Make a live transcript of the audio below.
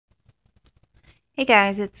Hey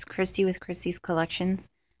guys, it's Christy with Christy's Collections.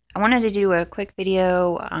 I wanted to do a quick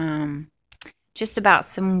video just about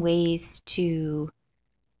some ways to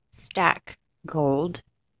stack gold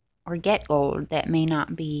or get gold that may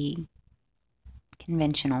not be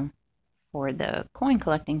conventional for the coin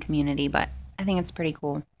collecting community, but I think it's pretty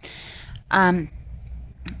cool. I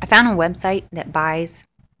found a website that buys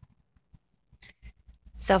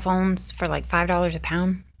cell phones for like $5 a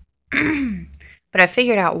pound, but I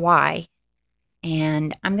figured out why,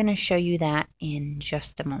 and I'm going to show you that in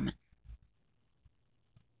just a moment.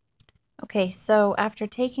 Okay, so after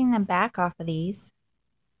taking the back off of these,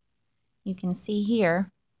 you can see here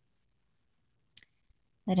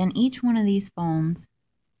that in each one of these phones,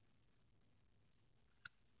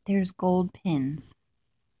 there's gold pins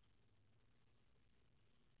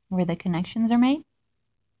where the connections are made.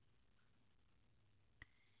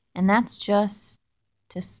 And that's just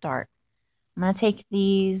to start. I'm going to take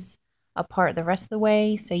these apart the rest of the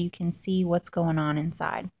way so you can see what's going on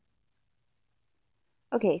inside.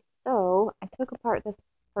 Okay, so I took apart this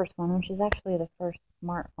first one, which is actually the first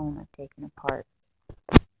smartphone I've taken apart.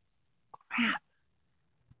 Crap.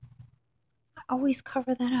 I always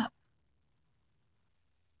cover that up.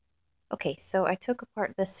 Okay, so I took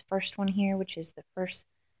apart this first one here, which is the first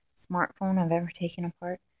smartphone I've ever taken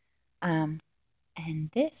apart.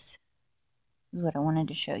 And this is what I wanted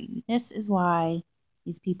to show you. This is why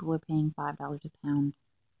these people are paying $5 a pound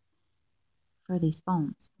for these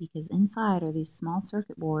phones, because inside are these small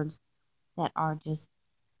circuit boards that are just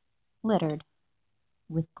littered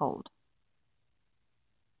with gold.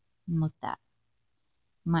 And look at that.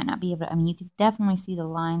 You might not be able to, you could definitely see the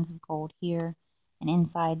lines of gold here, and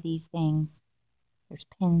inside these things, there's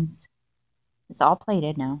pins. It's all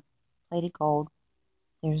plated now, plated gold.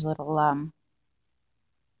 There's little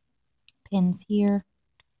pins here,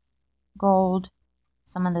 gold.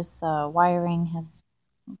 Some of this wiring has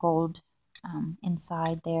gold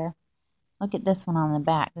inside there. Look at this one on the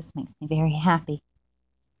back. This makes me very happy.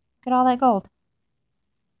 Look at all that gold.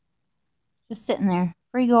 Just sitting there.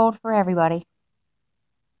 Free gold for everybody.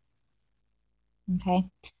 Okay.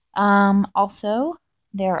 Also,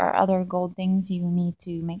 there are other gold things you need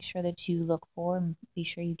to make sure that you look for and be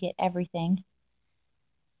sure you get everything.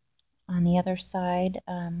 On the other side,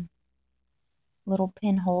 little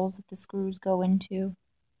pinholes that the screws go into.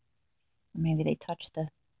 Or maybe they touch the,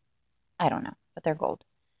 I don't know, but they're gold.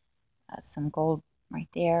 Some gold right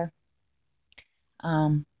there.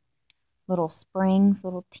 Little springs,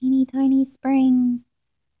 little teeny tiny springs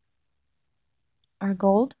are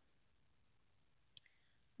gold.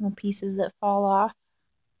 Little pieces that fall off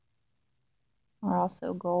are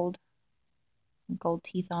also gold. Gold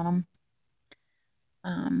teeth on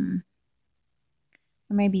them.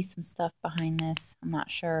 There may be some stuff behind this. I'm not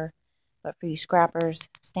sure. But for you scrappers,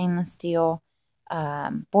 stainless steel,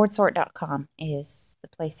 boardsort.com is the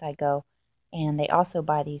place I go. And they also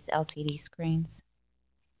buy these LCD screens.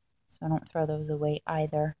 So I don't throw those away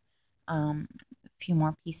either. A few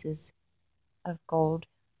more pieces of gold.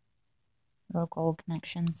 Little gold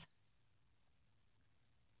connections.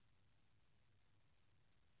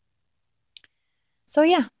 So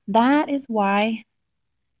yeah, that is why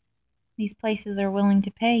these places are willing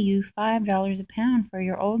to pay you $5 a pound for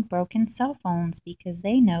your old broken cell phones, because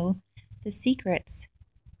they know the secrets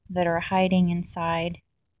that are hiding inside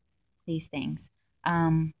these things.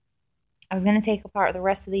 I was going to take apart the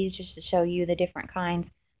rest of these just to show you the different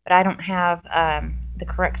kinds, but I don't have the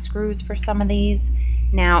correct screws for some of these.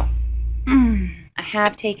 Now, I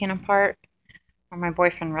have taken apart, or my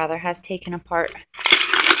boyfriend rather, has taken apart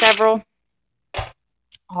several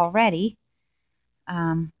already.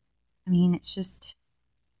 It's just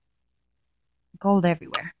gold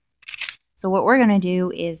everywhere. So what we're going to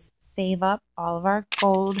do is save up all of our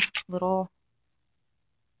gold little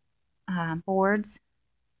boards.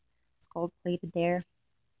 It's gold plated there.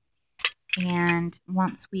 And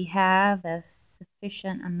once we have a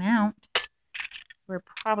sufficient amount, we're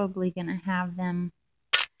probably going to have them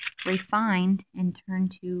refined and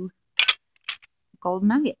turned to gold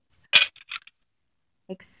nuggets.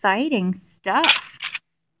 Exciting stuff.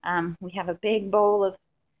 We have a big bowl of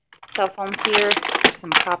cell phones here. There's some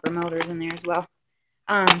copper motors in there as well.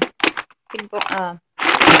 Big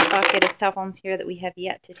bucket of cell phones here that we have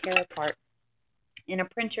yet to tear apart. And a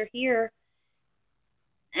printer here.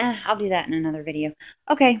 I'll do that in another video.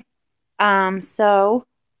 Okay. So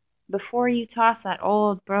before you toss that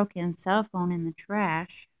old broken cell phone in the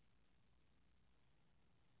trash,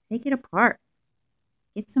 take it apart.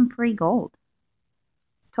 Get some free gold.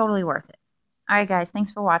 It's totally worth it. Alright guys,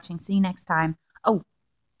 thanks for watching. See you next time. Oh,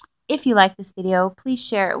 if you like this video, please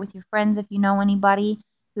share it with your friends if you know anybody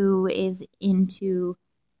who is into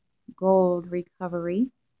gold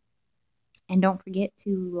recovery. And don't forget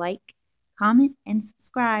to like, comment, and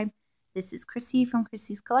subscribe. This is Chrissy from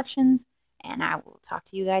Chrissy's Collections, and I will talk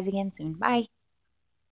to you guys again soon. Bye.